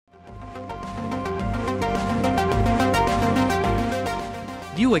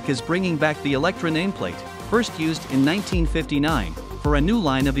Buick is bringing back the Electra nameplate, first used in 1959, for a new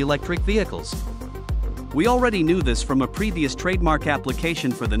line of electric vehicles. We already knew this from a previous trademark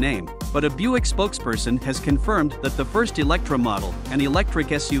application for the name, but a Buick spokesperson has confirmed that the first Electra model, an electric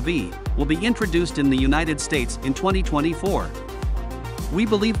SUV, will be introduced in the United States in 2024. We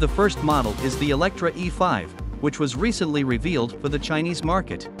believe the first model is the Electra E5, which was recently revealed for the Chinese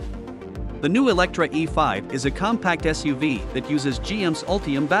market. The new Electra E5 is a compact SUV that uses GM's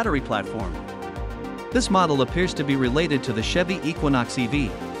Ultium battery platform. This model appears to be related to the Chevy Equinox EV,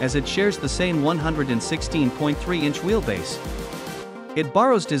 as it shares the same 116.3-inch wheelbase. It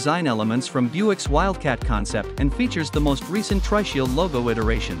borrows design elements from Buick's Wildcat concept and features the most recent Tri-Shield logo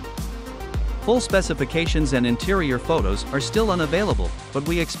iteration. Full specifications and interior photos are still unavailable, but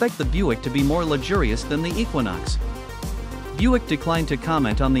we expect the Buick to be more luxurious than the Equinox. Buick declined to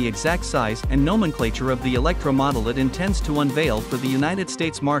comment on the exact size and nomenclature of the Electra model it intends to unveil for the United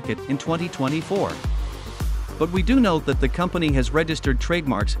States market in 2024. But we do note that the company has registered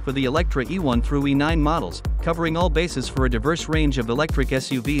trademarks for the Electra E1 through E9 models, covering all bases for a diverse range of electric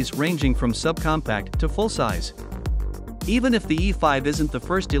SUVs ranging from subcompact to full-size. Even if the E5 isn't the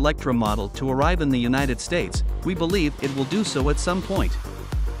first Electra model to arrive in the United States, we believe it will do so at some point.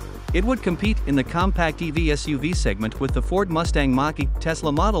 It would compete in the compact EV SUV segment with the Ford Mustang Mach-E,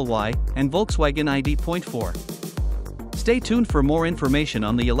 Tesla Model Y, and Volkswagen ID.4. Stay tuned for more information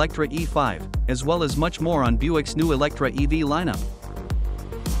on the Electra E5, as well as much more on Buick's new Electra EV lineup.